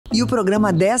E o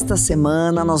programa desta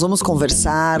semana nós vamos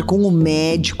conversar com o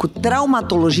médico,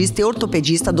 traumatologista e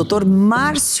ortopedista Dr.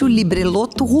 Marcio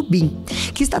Rubin,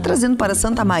 que está trazendo para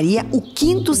Santa Maria o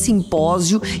 5º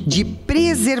simpósio de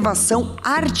preservação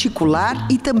articular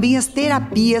e também as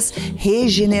terapias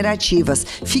regenerativas.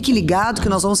 Fique ligado que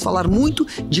nós vamos falar muito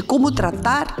de como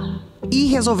tratar e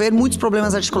resolver muitos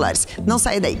problemas articulares. Não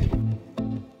saia daí.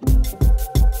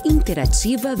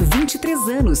 Interativa 23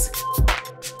 anos.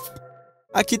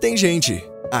 Aqui tem gente,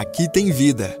 aqui tem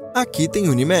vida, aqui tem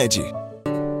Unimed.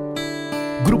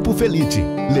 Grupo Felite,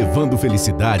 levando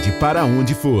felicidade para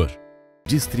onde for.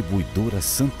 Distribuidora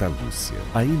Santa Lúcia,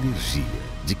 a energia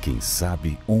de quem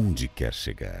sabe onde quer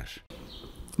chegar.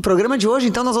 No programa de hoje,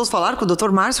 então, nós vamos falar com o Dr.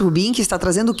 Marcio Rubin, que está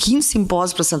trazendo o 5º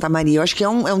simpósio para Santa Maria. Eu acho que é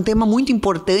um tema muito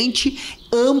importante,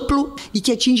 amplo e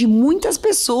que atinge muitas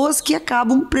pessoas que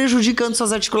acabam prejudicando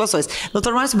suas articulações.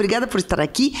 Dr. Marcio, obrigada por estar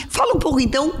aqui. Fala um pouco,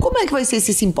 então, como é que vai ser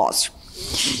esse simpósio?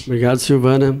 Obrigado,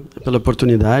 Silvana, pela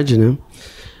oportunidade, né?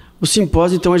 O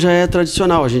simpósio, então, já é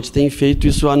tradicional. A gente tem feito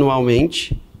isso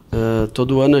anualmente.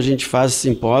 Todo ano a gente faz esse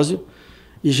simpósio.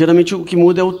 E, geralmente, o que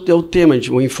muda é o tema.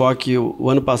 O enfoque, o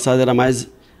ano passado, era mais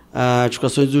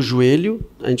articulações do joelho.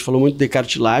 A gente falou muito de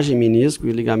cartilagem, menisco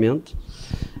e ligamento.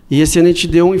 E esse ano a gente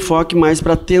deu um enfoque mais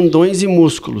para tendões e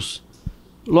músculos.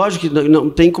 Lógico que não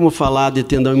tem como falar de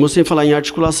tendão e músculo sem falar em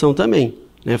articulação também,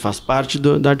 né? Faz parte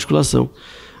da articulação.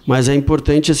 Mas é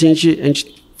importante assim, a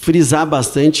gente frisar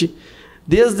bastante,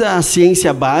 desde a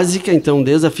ciência básica, então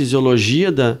desde a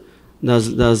fisiologia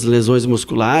das lesões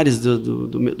musculares,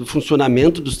 do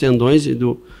funcionamento dos tendões e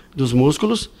dos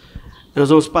músculos. Nós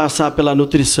vamos passar pela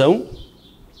nutrição,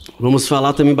 vamos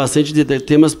falar também bastante de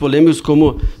temas polêmicos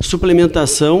como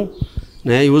suplementação,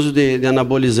 né, e uso de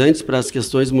anabolizantes para as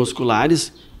questões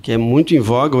musculares, que é muito em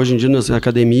voga hoje em dia nas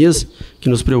academias, que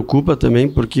nos preocupa também,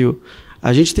 porque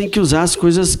a gente tem que usar as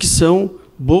coisas que são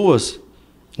boas,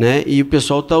 né, e o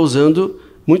pessoal está usando,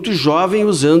 muito jovem,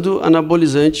 usando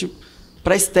anabolizante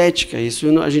para estética. Isso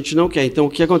a gente não quer. Então, o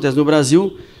que acontece? No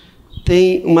Brasil,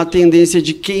 tem uma tendência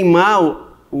de queimar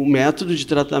o método de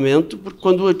tratamento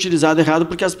quando utilizado errado,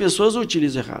 porque as pessoas o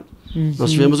utilizam errado. Uhum.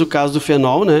 Nós tivemos o caso do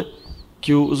fenol, né,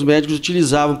 que os médicos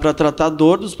utilizavam para tratar a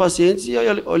dor dos pacientes e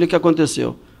olha o que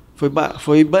aconteceu.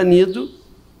 Foi banido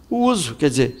o uso. Quer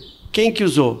dizer, quem que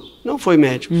usou? Não foi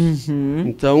médico. Uhum.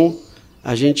 Então,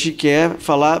 a gente quer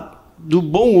falar do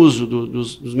bom uso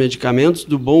dos medicamentos,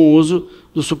 do bom uso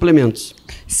dos suplementos.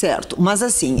 Certo, mas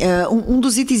assim, um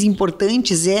dos itens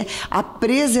importantes é a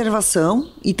preservação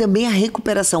e também a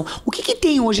recuperação. O que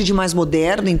tem hoje de mais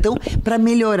moderno, então, para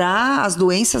melhorar as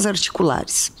doenças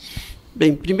articulares?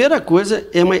 Bem, primeira coisa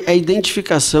é a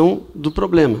identificação do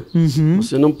problema. Uhum.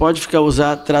 Você não pode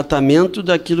usar tratamento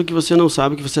daquilo que você não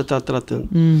sabe que você está tratando.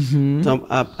 Uhum. Então,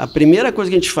 a primeira coisa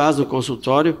que a gente faz no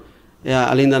consultório,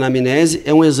 além da anamnese,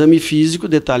 é um exame físico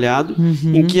detalhado,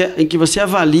 uhum, em que você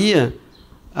avalia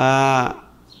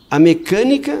a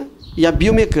mecânica e a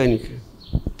biomecânica.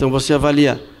 Então você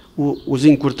avalia os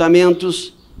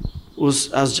encurtamentos,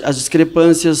 as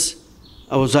discrepâncias,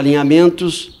 os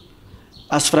alinhamentos,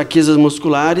 as fraquezas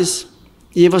musculares,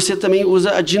 e você também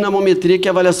usa a dinamometria, que é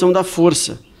a avaliação da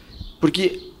força.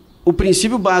 Porque o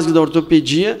princípio básico da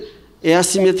ortopedia é a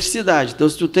simetricidade. Então,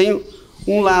 se tu tem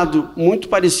um lado muito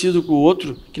parecido com o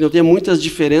outro, que não tem muitas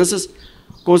diferenças,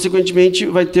 consequentemente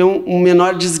vai ter um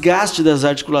menor desgaste das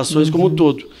articulações, uhum, como um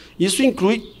todo. Isso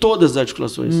inclui todas as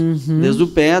articulações, uhum, desde o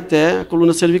pé até a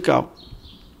coluna cervical.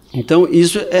 Então,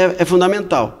 isso é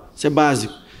fundamental, isso é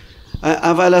básico.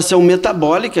 A avaliação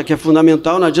metabólica, que é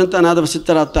fundamental, não adianta nada você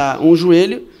tratar um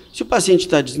joelho se o paciente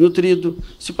está desnutrido,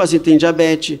 se o paciente tem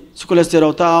diabetes, se o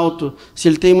colesterol está alto, se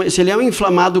ele é um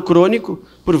inflamado crônico,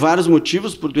 por vários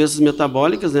motivos, por doenças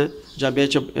metabólicas, né?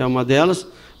 Diabetes é uma delas,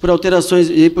 por alterações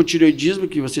de hipotireoidismo,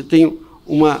 que você tem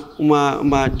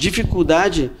uma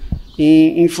dificuldade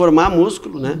em formar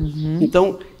músculo, né? Uhum.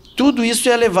 Então, tudo isso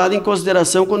é levado em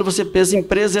consideração quando você pensa em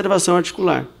preservação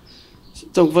articular.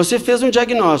 Então, você fez um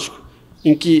diagnóstico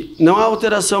em que não há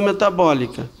alteração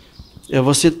metabólica,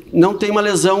 você não tem uma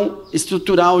lesão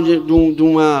estrutural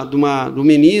do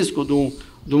menisco,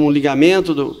 de um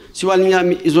ligamento, se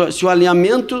o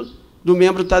alinhamento do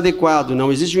membro está adequado, não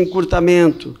existe um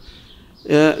encurtamento.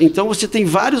 Então, você tem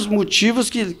vários motivos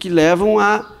que levam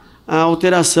à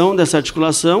alteração dessa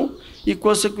articulação e,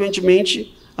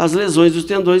 consequentemente, as lesões dos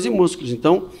tendões e músculos.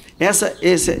 Então,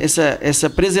 essa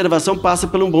preservação passa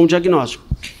por um bom diagnóstico.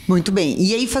 Muito bem.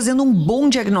 E aí, fazendo um bom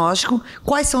diagnóstico,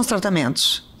 quais são os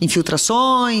tratamentos?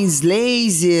 Infiltrações,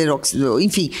 laser,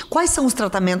 enfim, quais são os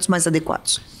tratamentos mais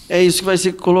adequados? É isso que vai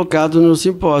ser colocado no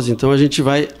simpósio. Então, a gente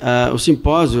vai... o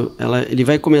simpósio, ele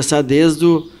vai começar desde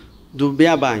do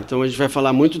beabá. Então a gente vai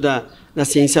falar muito da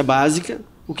ciência básica,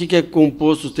 o que é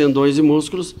composto os tendões e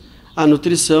músculos, a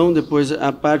nutrição, depois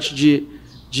a parte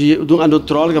a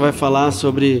nutróloga vai falar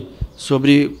sobre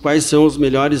quais são os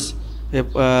melhores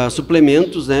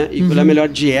suplementos, né? E qual é a melhor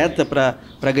dieta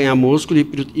para ganhar músculo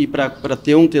e para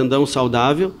ter um tendão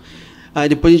saudável. Aí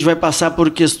depois a gente vai passar por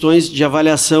questões de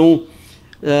avaliação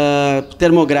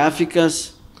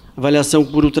termográficas, avaliação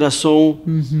por ultrassom,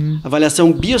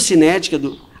 avaliação biocinética,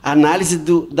 análise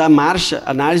da marcha,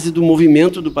 análise do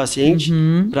movimento do paciente,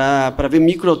 para ver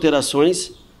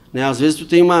microalterações, né? Às vezes tu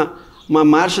tem uma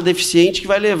marcha deficiente que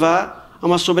vai levar a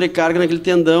uma sobrecarga naquele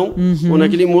tendão ou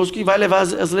naquele músculo e vai levar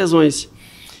as lesões.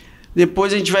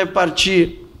 Depois a gente vai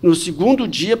partir no segundo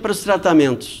dia para os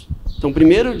tratamentos. Então, o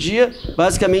primeiro dia,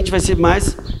 basicamente, vai ser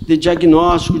mais de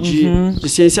diagnóstico, de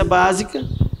ciência básica,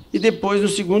 e depois, no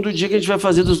segundo dia, que a gente vai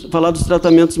falar dos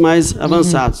tratamentos mais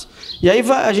avançados. E aí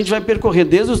a gente vai percorrer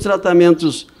desde os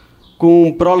tratamentos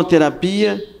com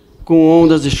proloterapia, com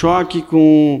ondas de choque,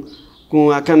 com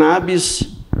a cannabis,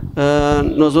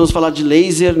 nós vamos falar de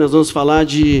laser, nós vamos falar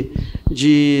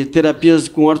de terapias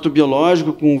com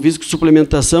ortobiológico, com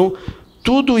viscosuplementação.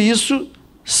 Tudo isso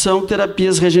são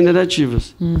terapias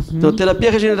regenerativas. Então,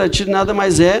 terapia regenerativa nada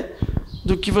mais é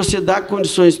do que você dar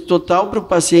condições total para o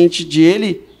paciente de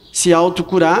ele se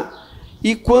autocurar,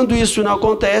 e quando isso não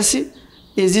acontece,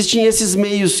 existem esses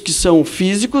meios que são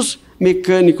físicos,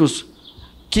 mecânicos,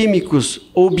 químicos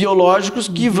ou biológicos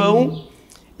que vão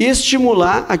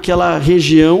estimular aquela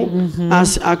região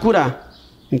a curar.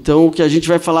 Então, o que a gente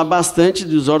vai falar bastante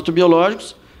dos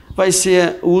ortobiológicos vai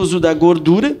ser o uso da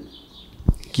gordura,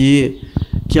 que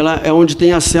ela é onde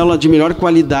tem a célula de melhor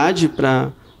qualidade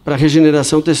para a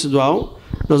regeneração tecidual.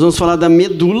 Nós vamos falar da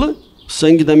medula,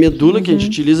 sangue da medula, que a gente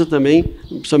utiliza também,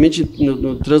 principalmente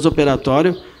no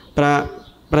transoperatório,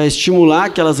 para estimular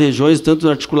aquelas regiões, tanto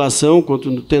da articulação quanto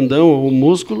no tendão ou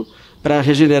músculo, para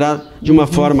regenerar de uma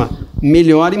forma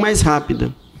melhor e mais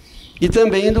rápida. E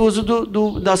também do uso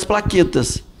das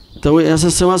plaquetas. Então,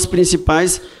 essas são as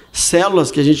principais células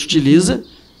que a gente utiliza,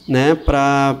 né,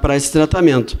 para esse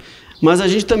tratamento. Mas a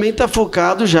gente também está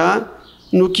focado já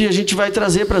no que a gente vai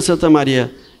trazer para Santa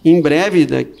Maria. Em breve,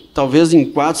 né, talvez em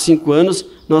 4, 5 anos,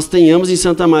 nós tenhamos em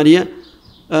Santa Maria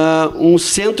um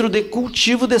centro de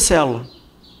cultivo de célula,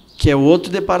 que é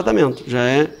outro departamento.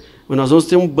 Nós vamos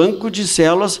ter um banco de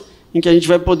células em que a gente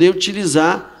vai poder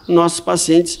utilizar nossos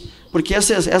pacientes, porque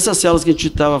essas células que a gente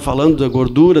estava falando, da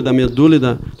gordura, da medula e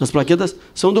das plaquetas,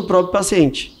 são do próprio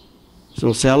paciente.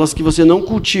 São células que você não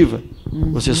cultiva,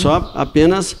 você só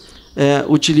apenas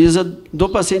utiliza do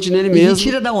paciente nele mesmo. E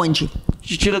tira da onde?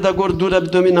 Tira da gordura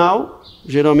abdominal,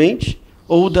 geralmente,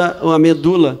 ou a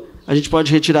medula, a gente pode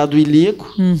retirar do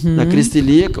ilíaco, da crista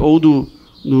ilíaca, ou do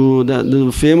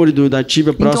fêmur e da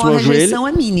tíbia próximo ao joelho. Então a rejeição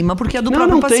é mínima, porque é do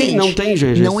próprio paciente. Não tem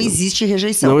rejeição. Não existe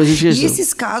rejeição. Não existe rejeição. E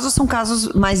esses casos são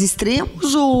casos mais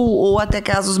extremos ou até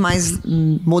casos mais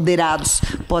moderados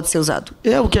pode ser usado?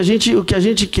 O que a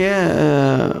gente quer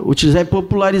utilizar é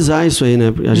popularizar isso aí,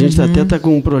 né? A gente até está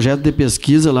com um projeto de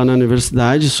pesquisa lá na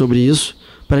universidade sobre isso,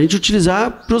 para a gente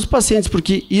utilizar para os pacientes,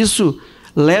 porque isso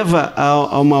leva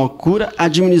a uma cura, a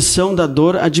diminuição da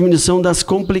dor, a diminuição das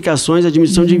complicações, a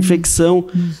diminuição de infecção,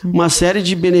 uma série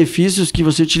de benefícios que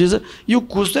você utiliza, e o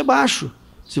custo é baixo.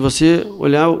 Se você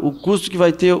olhar o custo que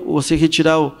vai ter você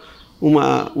retirar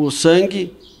o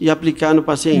sangue e aplicar no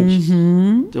paciente.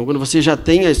 Então, quando você já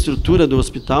tem a estrutura do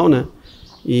hospital, né?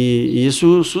 E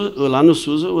isso lá no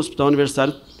SUS, o Hospital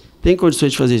Universitário tem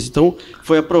condições de fazer isso. Então,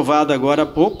 foi aprovado agora há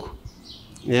pouco,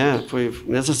 né? Foi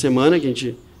nessa semana que a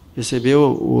gente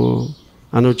recebeu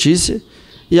a notícia,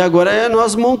 e agora é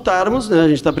nós montarmos, né? A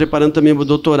gente está preparando também o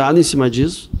doutorado em cima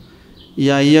disso,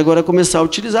 e aí agora começar a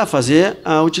utilizar, fazer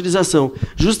a utilização,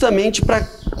 justamente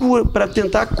para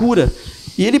tentar a cura.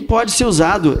 E ele pode ser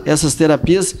usado, essas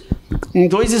terapias, em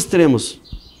 2 extremos,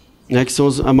 né? Que são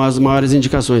as maiores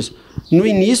indicações. No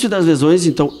início das lesões,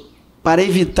 então, para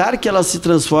evitar que elas se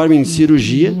transformem em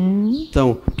cirurgia,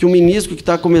 então, que o menisco que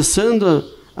está começando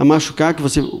a machucar, que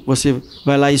você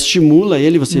vai lá e estimula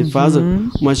ele, você faz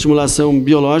uma estimulação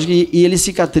biológica e ele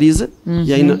cicatriza,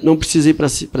 e aí não precisa ir para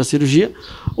a cirurgia.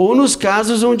 Ou nos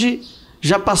casos onde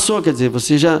já passou, quer dizer,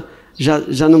 você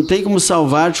já não tem como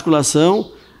salvar a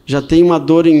articulação, já tem uma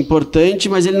dor importante,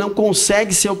 mas ele não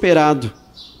consegue ser operado.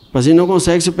 O paciente não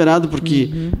consegue ser operado porque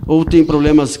ou tem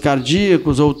problemas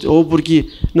cardíacos, ou porque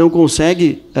não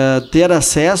consegue ter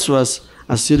acesso às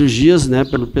cirurgias, né,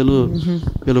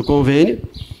 pelo convênio,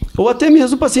 ou até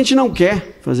mesmo o paciente não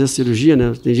quer fazer a cirurgia,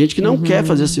 né? Tem gente que não quer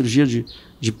fazer a cirurgia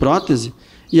de prótese,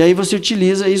 e aí você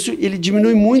utiliza isso, ele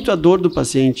diminui muito a dor do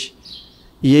paciente.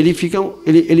 E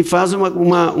ele faz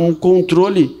um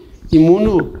controle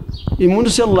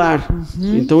imunocelular.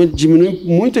 Então ele diminui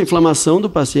muito a inflamação do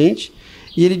paciente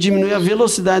e ele diminui a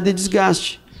velocidade de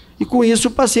desgaste. E com isso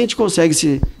o paciente consegue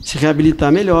se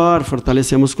reabilitar melhor,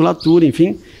 fortalecer a musculatura,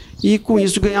 enfim, e com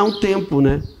isso ganhar um tempo,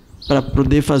 né? Para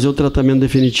poder fazer o tratamento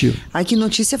definitivo. Ai, que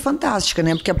notícia fantástica,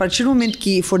 né? Porque a partir do momento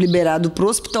que for liberado para o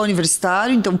hospital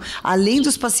universitário, então, além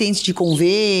dos pacientes de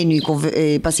convênio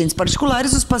e pacientes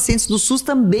particulares, os pacientes do SUS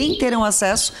também terão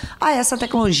acesso a essa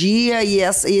tecnologia e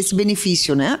esse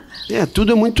benefício, né?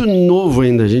 Tudo é muito novo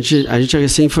ainda. A gente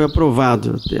recém foi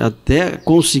aprovado. Até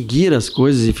conseguir as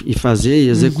coisas e fazer e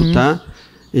executar,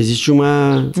 existe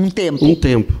um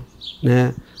tempo,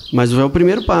 né? Mas é o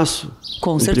primeiro passo.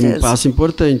 Com certeza. O primeiro passo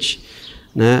importante,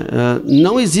 né?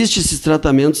 Não existem esses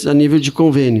tratamentos a nível de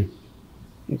convênio.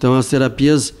 Então, as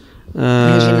terapias...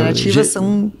 regenerativas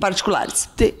são particulares.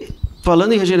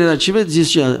 Falando em regenerativa,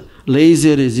 existe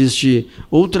laser, existe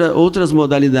outras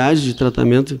modalidades de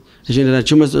tratamento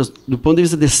regenerativo, mas do ponto de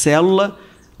vista de célula,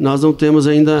 nós não temos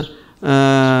ainda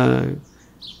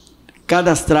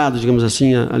cadastrado, digamos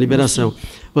assim, a liberação.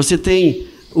 Você tem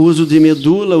o uso de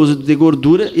medula, uso de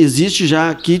gordura, existe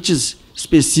já kits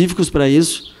específicos para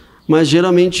isso, mas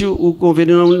geralmente o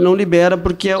convênio não libera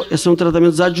porque são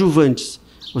tratamentos adjuvantes.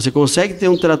 Você consegue ter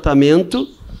um tratamento,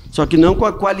 só que não com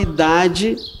a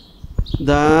qualidade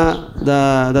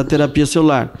da terapia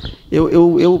celular.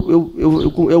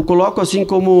 Eu coloco assim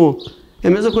como... É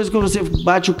a mesma coisa que você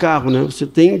bate o carro, né? Você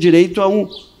tem direito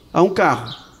a um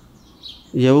carro.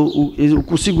 E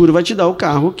o seguro vai te dar o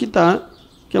carro que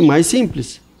é mais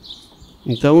simples.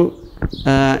 Então,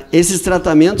 esses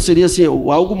tratamentos seriam assim,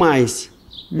 algo mais.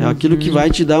 É aquilo que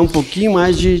vai te dar um pouquinho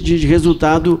mais de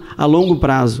resultado a longo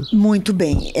prazo. Muito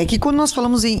bem. É que quando nós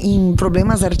falamos em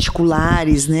problemas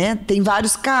articulares, né, tem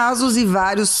vários casos e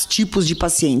vários tipos de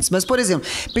pacientes. Mas, por exemplo,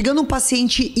 pegando um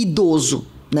paciente idoso,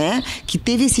 né, que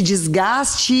teve esse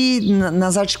desgaste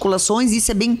nas articulações, isso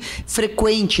é bem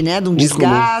frequente, né, de um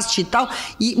desgaste e tal,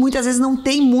 e muitas vezes não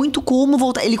tem muito como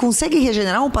voltar. Ele consegue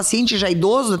regenerar? Um paciente já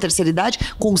idoso, da terceira idade,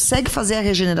 consegue fazer a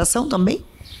regeneração também?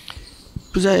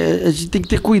 Pois é, a gente tem que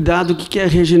ter cuidado do que é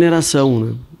regeneração,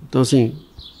 né? Então, assim,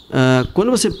 quando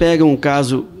você pega um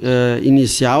caso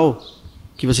inicial,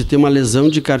 que você tem uma lesão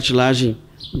de cartilagem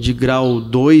de grau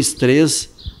 2, 3,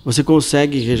 você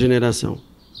consegue regeneração.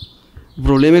 O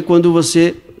problema é quando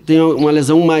você tem uma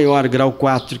lesão maior, grau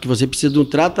 4, que você precisa de um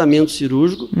tratamento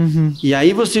cirúrgico, e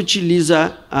aí você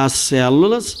utiliza as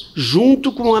células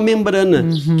junto com a membrana,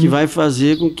 que vai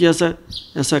fazer com que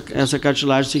essa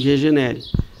cartilagem se regenere.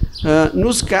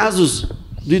 Nos casos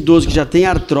do idoso que já tem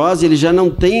artrose, ele já não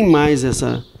tem mais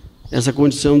essa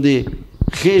condição de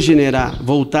regenerar,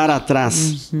 voltar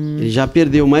atrás. Ele já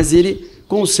perdeu, mas ele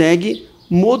consegue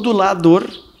modular a dor,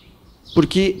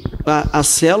 porque as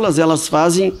células, elas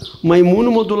fazem uma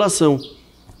imunomodulação.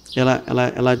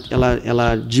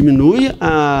 Ela diminui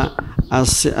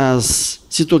as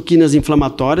citoquinas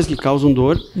inflamatórias que causam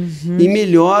dor e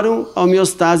melhoram a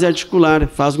homeostase articular,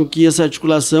 faz com que essa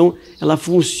articulação ela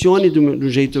funcione do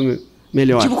jeito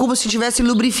melhor. Tipo como se estivesse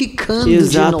lubrificando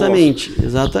exatamente, de novo.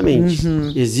 Exatamente.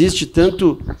 Existe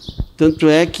tanto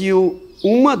é que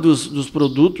um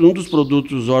dos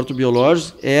produtos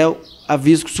ortobiológicos é a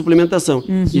viscosuplementação.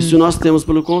 Isso nós temos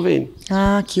pelo convênio.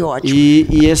 Ah, que ótimo.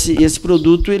 E esse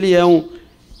produto ele é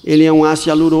um ácido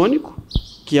hialurônico,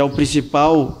 que é o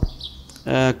principal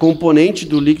componente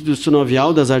do líquido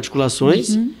sinovial das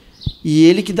articulações, e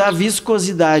ele que dá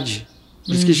viscosidade.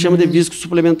 Por isso que chama de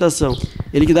viscosuplementação.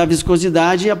 Ele que dá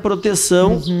viscosidade e a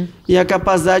proteção e a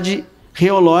capacidade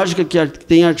reológica que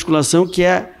tem a articulação, que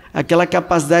é aquela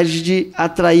capacidade de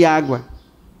atrair água.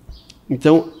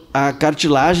 Então, a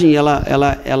cartilagem, ela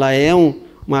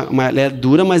é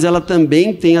dura, mas ela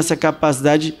também tem essa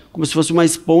capacidade, como se fosse uma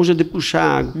esponja de puxar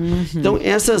água. Então,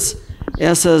 essas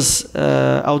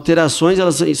alterações,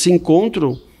 elas se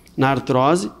encontram na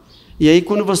artrose, e aí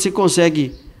quando você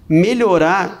consegue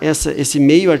melhorar esse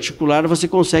meio articular, você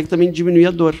consegue também diminuir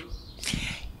a dor.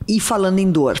 E falando em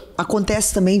dor,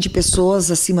 acontece também de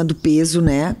pessoas acima do peso,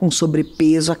 né, com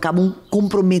sobrepeso, acabam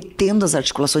comprometendo as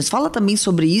articulações. Fala também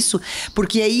sobre isso,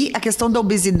 porque aí a questão da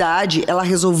obesidade, ela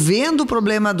resolvendo o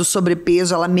problema do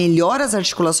sobrepeso, ela melhora as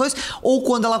articulações, ou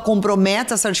quando ela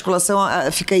compromete essa articulação,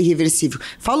 fica irreversível?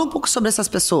 Fala um pouco sobre essas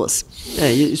pessoas.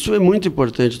 Isso é muito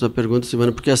importante a tua pergunta,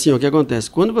 Silvana, porque assim, o que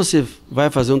acontece? Quando você vai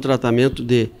fazer um tratamento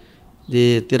de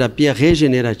terapia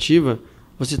regenerativa,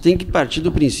 você tem que partir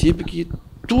do princípio que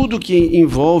tudo que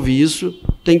envolve isso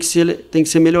tem que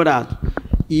ser melhorado.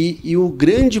 E o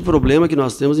grande problema que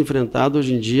nós temos enfrentado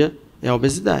hoje em dia É a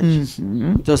obesidade.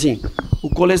 Então, assim, o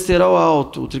colesterol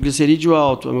alto, o triglicerídeo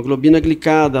alto, a hemoglobina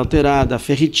glicada alterada, a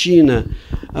ferritina,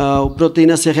 a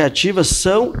proteína C reativa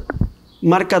são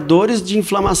marcadores de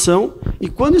inflamação. E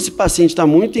quando esse paciente está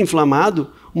muito inflamado,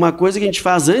 uma coisa que a gente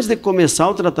faz antes de começar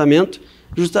o tratamento,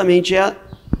 justamente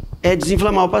é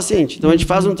desinflamar o paciente. Então, a gente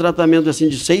faz um tratamento assim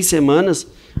de 6 semanas,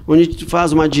 onde a gente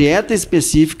faz uma dieta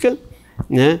específica,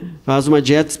 né? Faz uma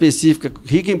dieta específica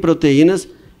rica em proteínas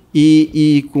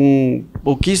e com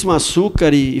pouquíssimo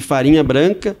açúcar e farinha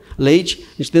branca, leite.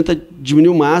 A gente tenta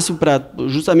diminuir o máximo para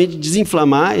justamente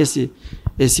desinflamar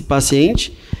esse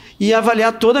paciente e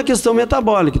avaliar toda a questão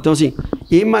metabólica. Então, assim,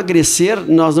 emagrecer,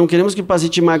 nós não queremos que o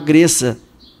paciente emagreça,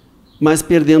 mas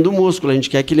perdendo músculo. A gente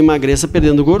quer que ele emagreça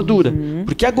perdendo gordura.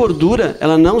 Porque a gordura,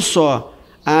 ela não só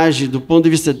age do ponto de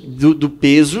vista do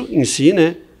peso em si,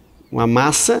 né? Uma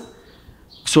massa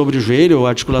sobre o joelho ou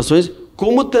articulações,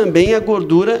 como também a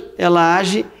gordura, ela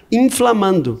age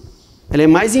inflamando. Ela é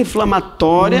mais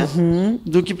inflamatória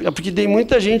do que... Porque tem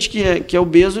muita gente que é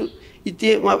obeso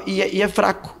e é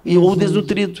fraco, ou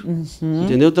desnutrido.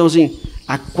 Entendeu? Então, assim,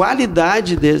 a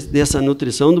qualidade dessa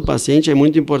nutrição do paciente é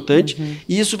muito importante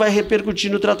e isso vai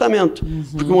repercutir no tratamento.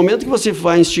 Porque no momento que você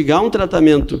vai instigar um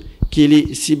tratamento que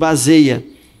ele se baseia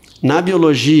na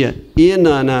biologia e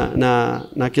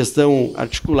na questão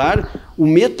articular, o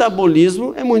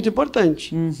metabolismo é muito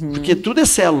importante. Porque tudo é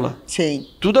célula. Sim.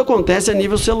 Tudo acontece a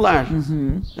nível celular.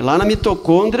 É lá na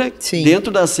mitocôndria,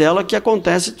 dentro da célula, que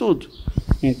acontece tudo.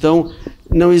 Então,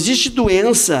 não existe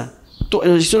doença,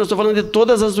 isso eu estou falando de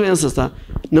todas as doenças, tá?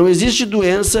 Não existe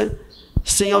doença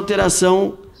sem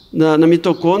alteração na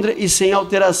mitocôndria e sem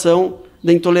alteração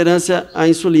da intolerância à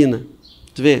insulina.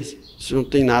 Tu vê? Isso não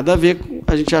tem nada a ver com...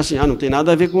 A gente acha assim, não tem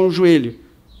nada a ver com o joelho.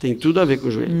 Tem tudo a ver com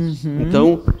o joelho.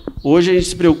 Então, hoje a gente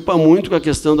se preocupa muito com a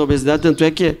questão da obesidade, tanto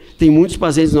é que tem muitos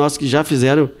pacientes nossos que já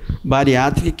fizeram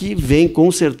bariátrica que vêm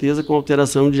com certeza com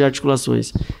alteração de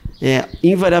articulações.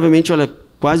 Invariavelmente, olha,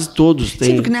 quase todos têm.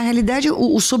 Sim, porque na realidade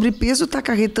o sobrepeso está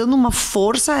acarretando uma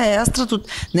força extra,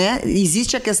 né?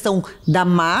 Existe a questão da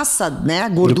massa, né,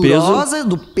 gordurosa,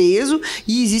 do peso,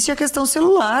 e existe a questão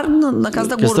celular na casa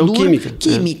da gordura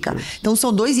química. Então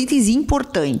são 2 itens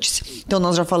importantes. Então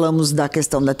nós já falamos da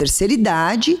questão da terceira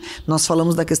idade, nós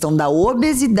falamos da questão da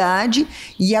obesidade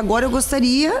e agora eu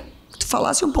gostaria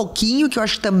falasse um pouquinho, que eu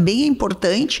acho que também é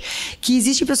importante, que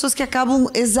existem pessoas que acabam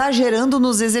exagerando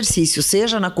nos exercícios,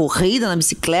 seja na corrida, na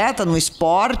bicicleta, no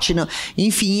esporte,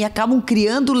 enfim, e acabam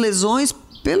criando lesões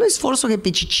pelo esforço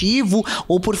repetitivo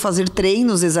ou por fazer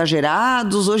treinos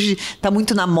exagerados. Hoje está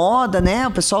muito na moda, né?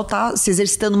 O pessoal está se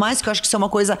exercitando mais, que eu acho que isso é uma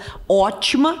coisa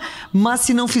ótima, mas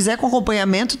se não fizer com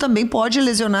acompanhamento também pode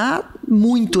lesionar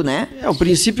muito, né? O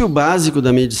princípio básico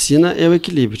da medicina é o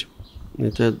equilíbrio.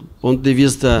 Então, do ponto de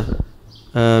vista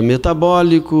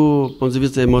metabólico, ponto de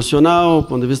vista emocional,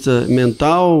 ponto de vista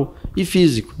mental e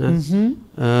físico, né?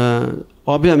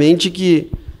 Obviamente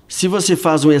que se você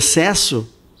faz um excesso,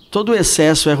 todo o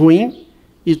excesso é ruim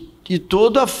e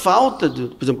toda a falta,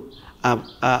 por exemplo,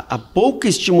 a pouca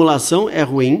estimulação é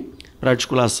ruim para a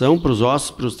articulação, para os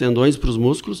ossos, para os tendões, para os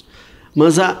músculos,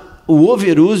 mas o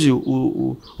overuse,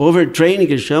 o overtraining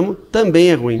que eles chamam, também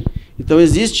é ruim. Então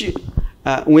existe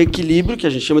um equilíbrio que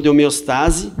a gente chama de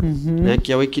homeostase, né,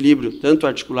 que é o equilíbrio tanto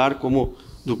articular como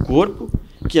do corpo,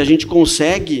 que a gente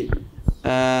consegue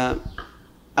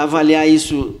avaliar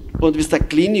isso do ponto de vista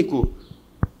clínico.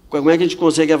 Como é que a gente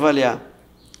consegue avaliar?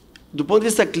 Do ponto de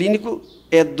vista clínico,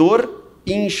 é dor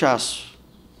e inchaço.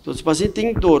 Então, se o paciente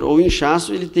tem dor ou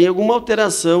inchaço, ele tem alguma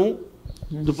alteração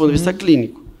do ponto de vista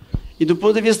clínico. E do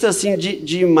ponto de vista assim,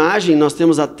 de imagem, nós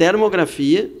temos a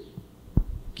termografia,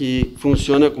 que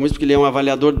funciona como isso, porque ele é um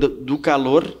avaliador do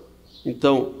calor.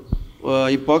 Então,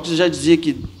 Hipócrates já dizia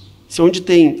que onde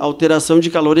tem alteração de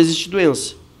calor, existe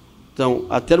doença. Então,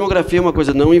 a termografia é uma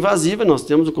coisa não invasiva, nós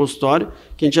temos no consultório,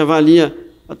 que a gente avalia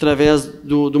através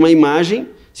de uma imagem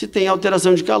se tem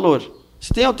alteração de calor.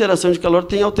 Se tem alteração de calor,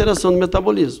 tem alteração do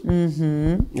metabolismo.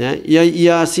 Né? E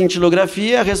a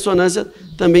cintilografia e a ressonância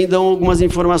também dão algumas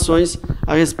informações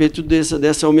a respeito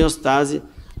dessa homeostase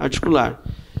articular.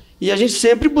 E a gente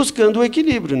sempre buscando o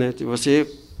equilíbrio, né?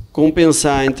 Você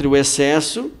compensar entre o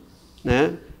excesso,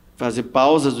 né? Fazer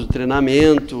pausas do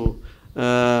treinamento,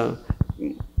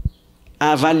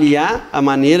 avaliar a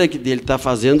maneira que dele está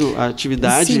fazendo a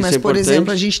atividade. Sim, mas, por importante.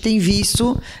 exemplo, a gente tem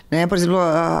visto, né, por exemplo,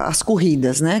 as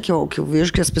corridas, né, que eu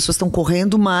vejo que as pessoas estão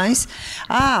correndo mais.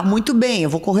 Ah, muito bem, eu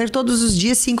vou correr todos os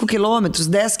dias 5 quilômetros,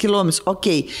 10 quilômetros,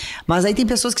 ok. Mas aí tem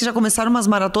pessoas que já começaram umas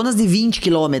maratonas de 20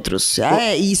 quilômetros.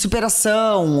 E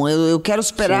superação, eu quero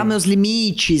superar meus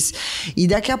limites. E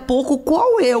daqui a pouco,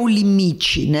 qual é o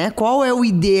limite, né? Qual é o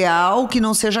ideal que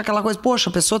não seja aquela coisa,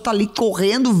 poxa, a pessoa está ali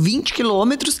correndo 20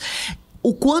 quilômetros,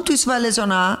 o quanto isso vai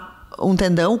lesionar um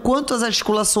tendão, quanto as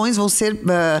articulações vão ser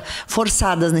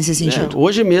forçadas nesse sentido?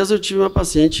 Hoje mesmo eu tive uma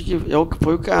paciente que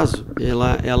foi o caso.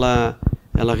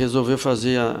 Ela resolveu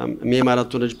fazer a meia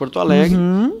maratona de Porto Alegre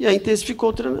e aí intensificou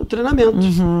o treinamento.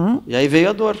 E aí veio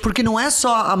a dor. Porque não é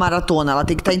só a maratona, ela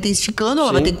tem que estar intensificando,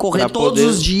 ela vai ter que correr todos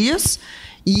os dias,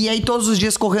 e aí todos os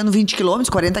dias correndo 20 quilômetros,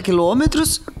 40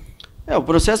 quilômetros. O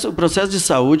processo de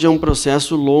saúde é um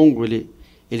processo longo, ele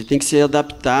tem que ser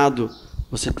adaptado.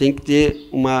 Você tem que ter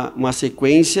uma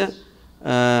sequência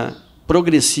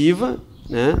progressiva,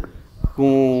 né?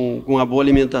 Com uma boa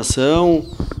alimentação,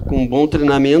 com um bom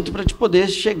treinamento para te poder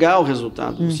chegar ao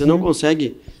resultado. Você não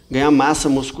consegue ganhar massa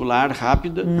muscular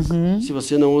rápida se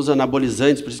você não usa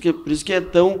anabolizantes. Por isso que é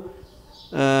tão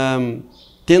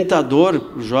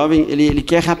tentador. O jovem ele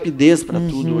quer rapidez para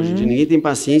tudo hoje em dia. Ninguém tem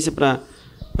paciência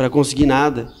para conseguir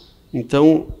nada.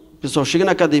 Então, o pessoal chega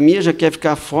na academia, já quer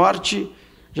ficar forte,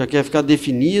 já quer ficar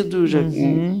definido,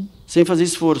 sem fazer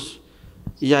esforço.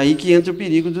 E aí que entra o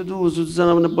perigo do uso dos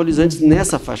anabolizantes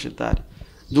nessa faixa etária.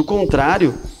 Do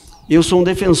contrário, eu sou um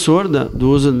defensor do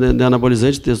uso de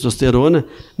anabolizante de testosterona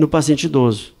no paciente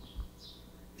idoso.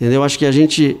 Entendeu? Acho que a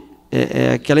gente...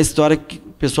 É aquela história que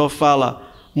o pessoal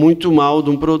fala muito mal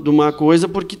de uma coisa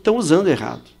porque estão usando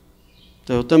errado.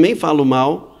 Então, eu também falo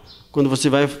mal quando você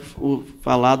vai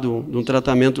falar de um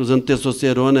tratamento usando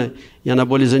testosterona e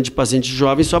anabolizante de pacientes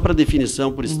jovens só para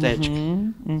definição, por estética.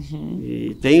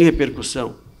 E tem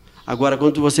repercussão. Agora,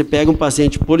 quando você pega um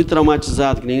paciente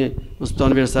politraumatizado, que nem no hospital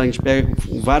universitário a gente pega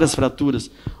com várias fraturas,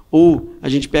 ou a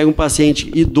gente pega um paciente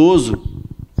idoso,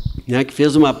 né, que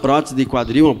fez uma prótese de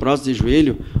quadril, uma prótese de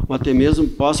joelho, ou até mesmo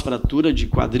pós-fratura de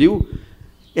quadril,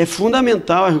 é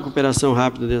fundamental a recuperação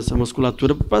rápida dessa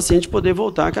musculatura para o paciente poder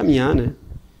voltar a caminhar, né?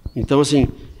 Então, assim,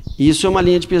 isso é uma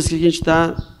linha de pesquisa que a gente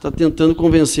está tentando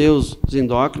convencer os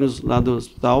endócrinos lá do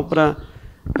hospital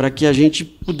para que a gente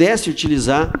pudesse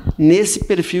utilizar nesse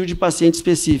perfil de paciente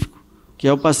específico, que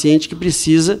é o paciente que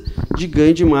precisa de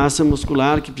ganho de massa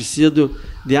muscular, que precisa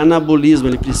de anabolismo,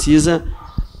 ele precisa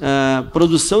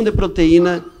produção de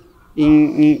proteína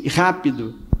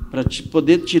rápido, para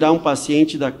poder tirar um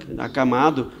paciente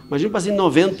acamado. Imagina um paciente de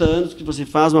 90 anos que você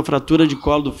faz uma fratura de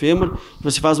colo do fêmur, que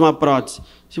você faz uma prótese.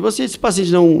 Se esse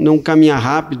paciente não caminhar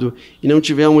rápido e não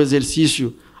tiver um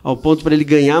exercício ao ponto para ele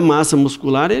ganhar massa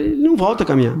muscular, ele não volta a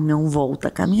caminhar. Não volta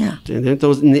a caminhar. Entendeu?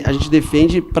 Então, a gente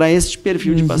defende para esse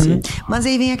perfil de paciente. Mas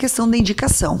aí vem a questão da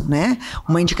indicação, né?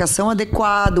 Uma indicação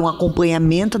adequada, um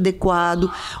acompanhamento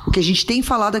adequado. O que a gente tem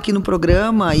falado aqui no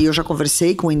programa, e eu já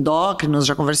conversei com endócrinos,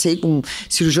 já conversei com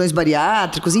cirurgiões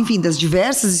bariátricos, enfim, das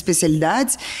diversas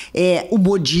especialidades, é o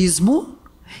modismo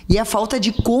e a falta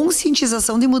de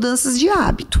conscientização de mudanças de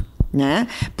hábito. Né?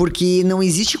 Porque não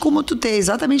existe como tu ter,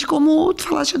 exatamente como tu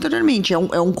falaste anteriormente,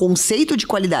 é um conceito de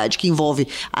qualidade que envolve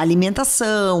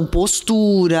alimentação,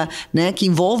 postura, né? Que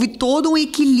envolve todo um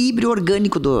equilíbrio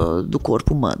orgânico do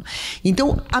corpo humano.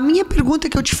 Então, a minha pergunta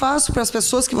que eu te faço para as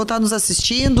pessoas que vão estar nos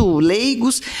assistindo,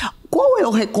 leigos, qual é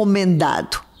o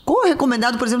recomendado? Qual é o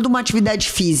recomendado, por exemplo, de uma atividade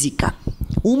física?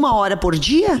 1 hora por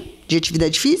dia de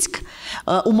atividade física?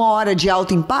 1 hora de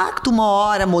alto impacto, 1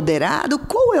 hora moderado?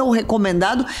 Qual é o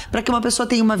recomendado para que uma pessoa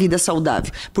tenha uma vida saudável?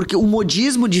 Porque o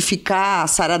modismo de ficar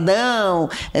saradão,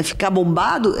 ficar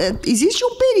bombado, existe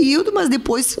um período, mas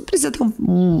depois precisa ter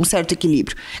um certo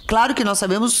equilíbrio. Claro que nós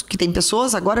sabemos que tem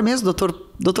pessoas, agora mesmo,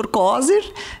 Dr. Kozer,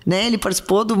 né? Ele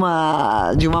participou de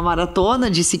uma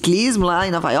maratona de ciclismo lá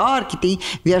em Nova York, tem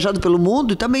viajado pelo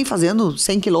mundo e também fazendo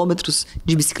 100 quilômetros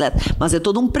de bicicleta. Mas é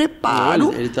todo um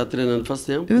preparo. Ele está treinando faz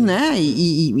tempo. Né?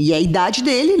 E a idade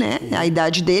dele, né? A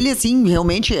idade dele, assim,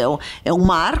 realmente é um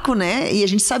marco, né? E a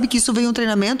gente sabe que isso vem um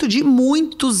treinamento de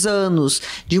muitos anos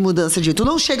de mudança de vida. Tu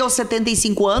não chega aos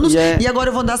 75 anos e agora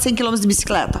eu vou andar 100 km de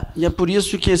bicicleta. E é por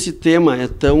isso que esse tema é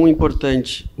tão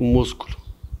importante, o músculo.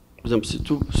 Por exemplo,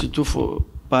 se tu for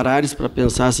parares para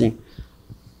pensar assim,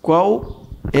 qual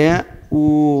é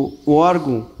o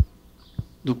órgão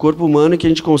do corpo humano que a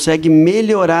gente consegue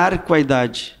melhorar com a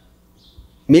idade?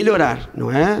 Melhorar,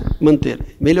 não é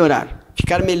manter, melhorar.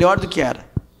 Ficar melhor do que era.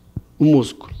 O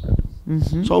músculo.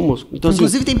 Só o músculo. Então,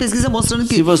 Inclusive assim, tem pesquisa mostrando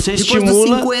que se você depois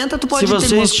estimula, dos 50 tu pode se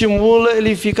você estimula,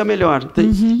 ele fica melhor.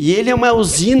 E ele é uma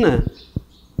usina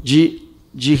de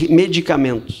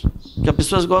medicamentos. Que as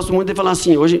pessoas gostam muito de falar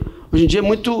assim, hoje em dia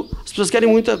as pessoas querem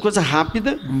muita coisa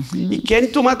rápida e querem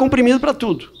tomar comprimido para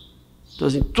tudo. Então,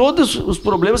 assim, todos os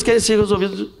problemas querem ser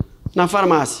resolvidos na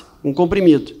farmácia, um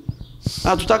comprimido.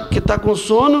 Tu tá com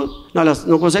sono,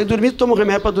 não consegue dormir, tu toma um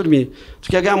remédio para dormir.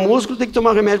 Tu quer ganhar músculo, tem que tomar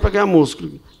um remédio para ganhar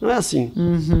músculo. Não é assim.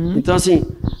 Então, assim,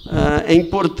 é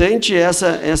importante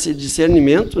esse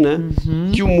discernimento, né?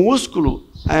 Que o músculo,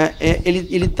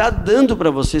 ele tá dando para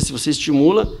você, se você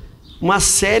estimula, uma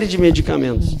série de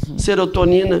medicamentos.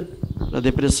 Serotonina, para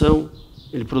depressão,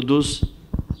 ele produz.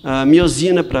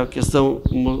 Miosina, para a questão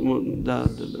da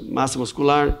massa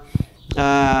muscular.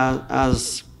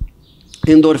 As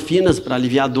endorfinas, para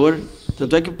aliviar a dor.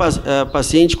 Tanto é que o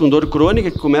paciente com dor crônica,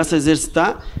 que começa a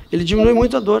exercitar, ele diminui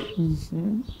muito a dor.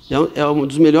 É um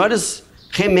dos melhores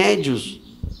remédios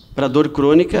para dor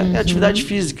crônica, é a atividade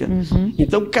física.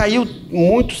 Então, caiu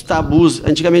muitos tabus.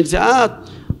 Antigamente dizia,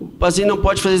 o paciente não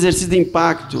pode fazer exercício de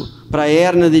impacto para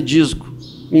hérnia de disco.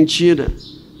 Mentira.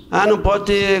 Não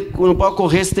pode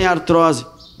correr se tem artrose.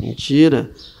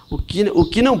 Mentira. O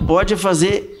que não pode é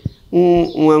fazer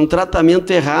um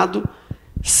tratamento errado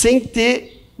sem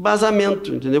ter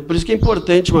basamento, entendeu? Por isso que é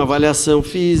importante uma avaliação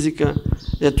física,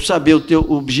 tu saber o teu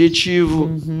objetivo,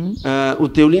 o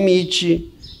teu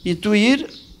limite, e tu ir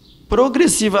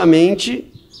progressivamente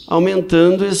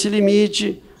aumentando esse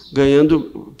limite,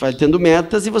 vai tendo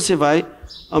metas e você vai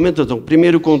aumentando. Então,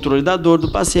 primeiro o controle da dor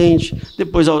do paciente,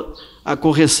 depois a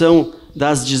correção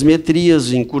das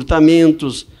dismetrias,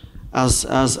 encurtamentos, as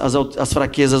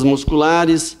fraquezas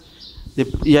musculares,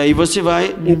 e aí você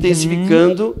vai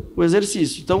intensificando o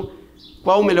exercício. Então,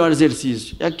 qual o melhor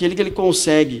exercício? É aquele que ele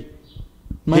consegue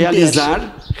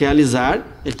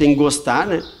realizar, ele tem que gostar,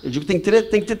 né? Eu digo que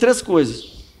tem que ter 3 coisas.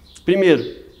 Primeiro,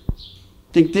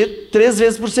 tem que ter 3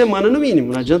 vezes por semana, no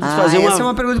mínimo. Não adianta fazer essa é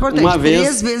uma pergunta importante. Uma vez,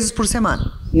 3 vezes por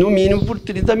semana. No mínimo por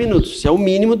 30 minutos. Isso é o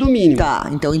mínimo do mínimo. Tá,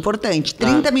 então importante.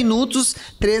 30 minutos,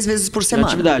 3 vezes por semana.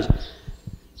 Atividade.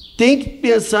 Tem que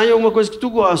pensar em alguma coisa que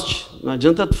tu goste. Não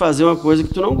adianta tu fazer uma coisa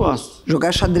que tu não gosta.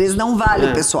 Jogar xadrez não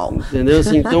vale, pessoal. Entendeu?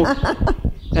 Assim, então,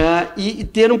 e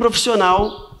ter um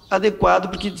profissional adequado,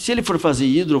 porque se ele for fazer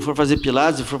hidro, for fazer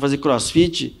pilates, for fazer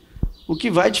crossfit, o que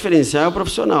vai diferenciar é o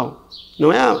profissional.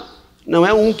 Não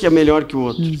é um que é melhor que o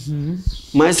outro.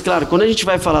 Mas, claro, quando a gente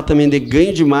vai falar também de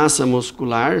ganho de massa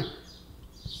muscular,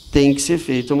 tem que ser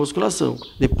feita a musculação.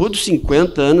 Depois dos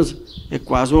 50 anos, é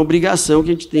quase uma obrigação que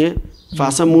a gente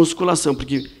faça a musculação,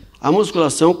 porque a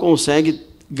musculação consegue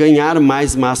ganhar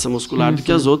mais massa muscular do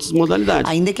que as outras modalidades.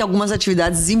 Ainda que algumas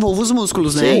atividades desenvolvam os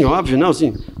músculos, né? Sim, óbvio. Não,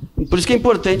 sim. Por isso que é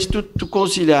importante tu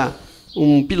conciliar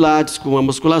um pilates com a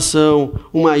musculação,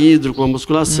 uma hidro com a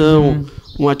musculação,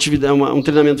 um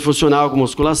treinamento funcional com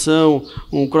musculação,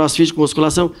 um crossfit com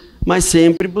musculação, mas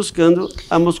sempre buscando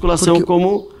a musculação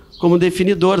como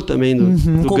definidor também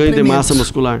do ganho de massa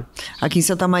muscular. Aqui em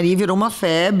Santa Maria virou uma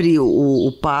febre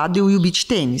o pádel e o beach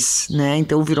tênis, né?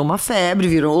 Então virou uma febre,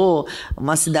 virou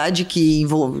uma cidade que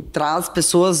traz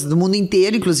pessoas do mundo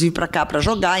inteiro, inclusive para cá, para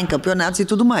jogar em campeonatos e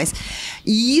tudo mais.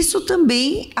 E isso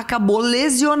também acabou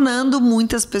lesionando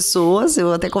muitas pessoas.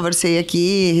 Eu até conversei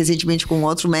aqui recentemente com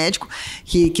outro médico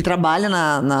que trabalha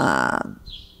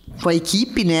com a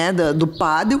equipe, né, do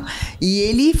pádel, e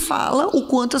ele fala o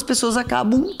quanto as pessoas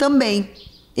acabam também.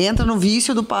 Entra no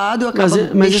vício do pádel, acaba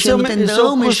mexendo no tendão. Isso é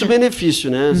um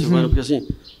custo-benefício, né, Silvana? Porque assim,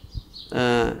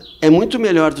 é muito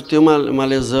melhor tu ter uma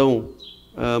lesão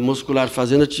muscular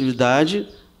fazendo atividade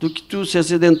do que tu ser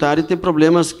sedentário e ter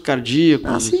problemas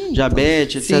cardíacos,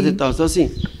 diabetes, etc. E tal. Então,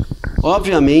 assim,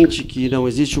 obviamente que não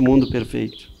existe um mundo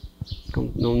perfeito.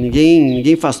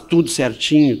 Ninguém faz tudo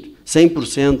certinho,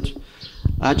 100%.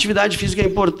 A atividade física é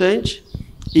importante.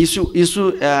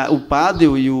 O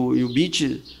pádel e o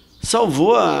beach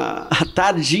salvou a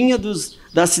tardinha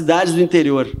das cidades do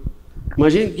interior.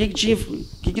 Imagina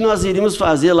o que nós iríamos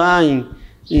fazer lá em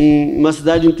uma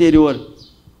cidade do interior.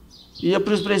 Ia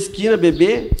para a esquina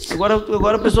beber,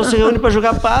 agora a pessoa se reúne para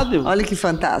jogar pádel. Olha que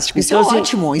fantástico. Isso então, é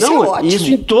ótimo, isso é ótimo.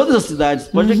 Isso em todas as cidades.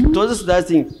 Pode ver que todas as cidades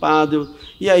têm pádel.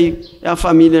 E aí a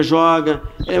família joga,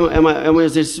 é um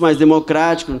exercício mais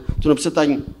democrático. Tu não precisa estar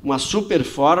em uma super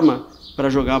forma para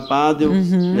jogar pádel,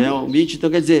 né, o beach. Então,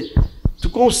 quer dizer, tu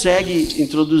consegue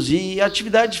introduzir, e a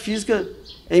atividade física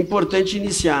é importante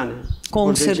iniciar, né?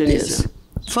 Com certeza.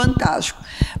 Fantástico.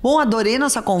 Bom, adorei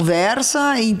nossa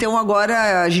conversa. Então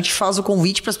agora a gente faz o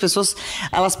convite para as pessoas.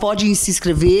 Elas podem se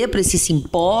inscrever para esse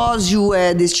simpósio.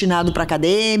 É destinado para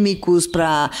acadêmicos,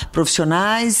 para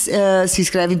profissionais. Se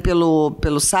inscrevem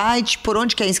pelo site. Por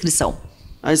onde que é a inscrição?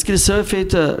 A inscrição é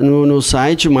feita no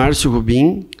site Marcio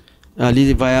Rubin.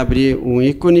 Ali vai abrir um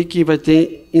ícone que vai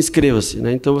ter inscreva-se,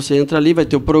 né? Então você entra ali, vai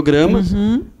ter o programa,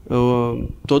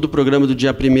 todo o programa do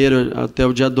dia 1º até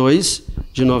o dia 2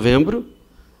 de novembro.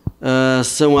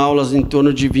 São aulas em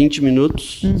torno de 20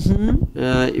 minutos.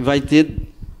 E vai ter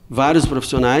vários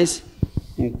profissionais,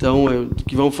 então,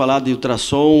 que vão falar de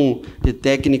ultrassom, de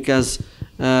técnicas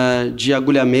de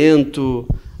agulhamento.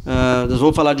 Nós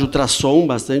vamos falar de ultrassom,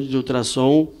 bastante de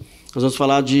ultrassom. Nós vamos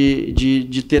falar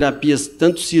de terapias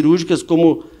tanto cirúrgicas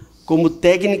como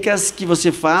técnicas que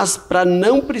você faz para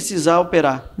não precisar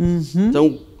operar.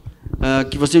 Então,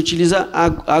 que você utiliza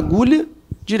a agulha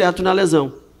direto na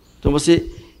lesão. Então, você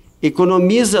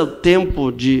economiza o tempo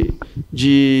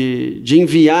de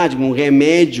enviar um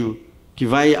remédio que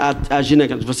vai agir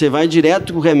naquela... Você vai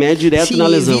direto com o remédio, direto na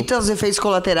lesão. Evita os efeitos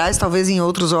colaterais, talvez em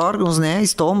outros órgãos, né?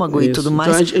 Estômago e tudo mais.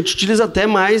 Então, a gente utiliza até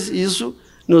mais isso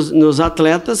nos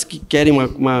atletas que querem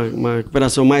uma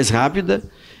recuperação mais rápida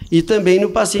e também no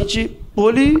paciente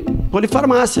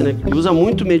polifarmácia, né? Que usa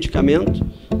muito medicamento,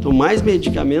 então mais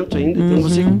medicamento ainda. Então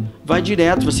você vai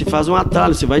direto, você faz um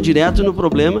atalho, você vai direto no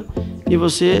problema e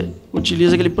você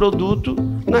utiliza aquele produto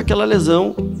naquela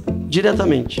lesão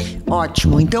diretamente.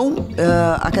 Ótimo. Então,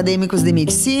 acadêmicos de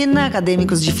medicina,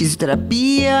 acadêmicos de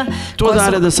fisioterapia... Toda a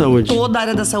área da saúde. Toda a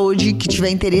área da saúde que tiver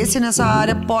interesse nessa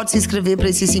área pode se inscrever para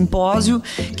esse simpósio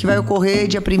que vai ocorrer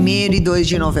dia 1º e 2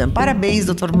 de novembro. Parabéns,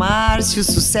 doutor Márcio,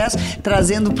 sucesso,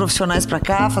 trazendo profissionais para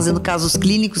cá, fazendo casos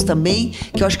clínicos também,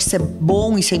 que eu acho que isso é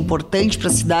bom, isso é importante para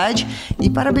a cidade, e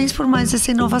parabéns por mais essa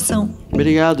inovação.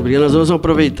 Obrigado. Nós vamos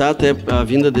aproveitar até a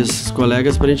vinda desses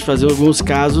colegas para a gente fazer alguns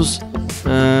casos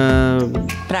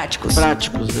práticos,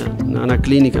 né? Na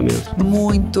clínica mesmo.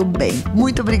 Muito bem.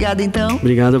 Muito obrigada, então.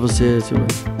 Obrigado a você, Silvana.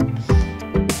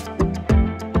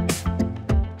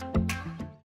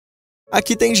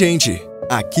 Aqui tem gente.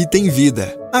 Aqui tem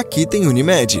vida. Aqui tem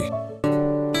Unimed.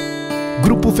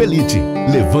 Grupo Felite,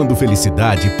 levando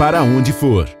felicidade para onde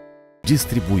for.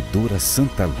 Distribuidora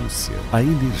Santa Lúcia, a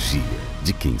energia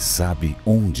de quem sabe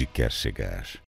onde quer chegar.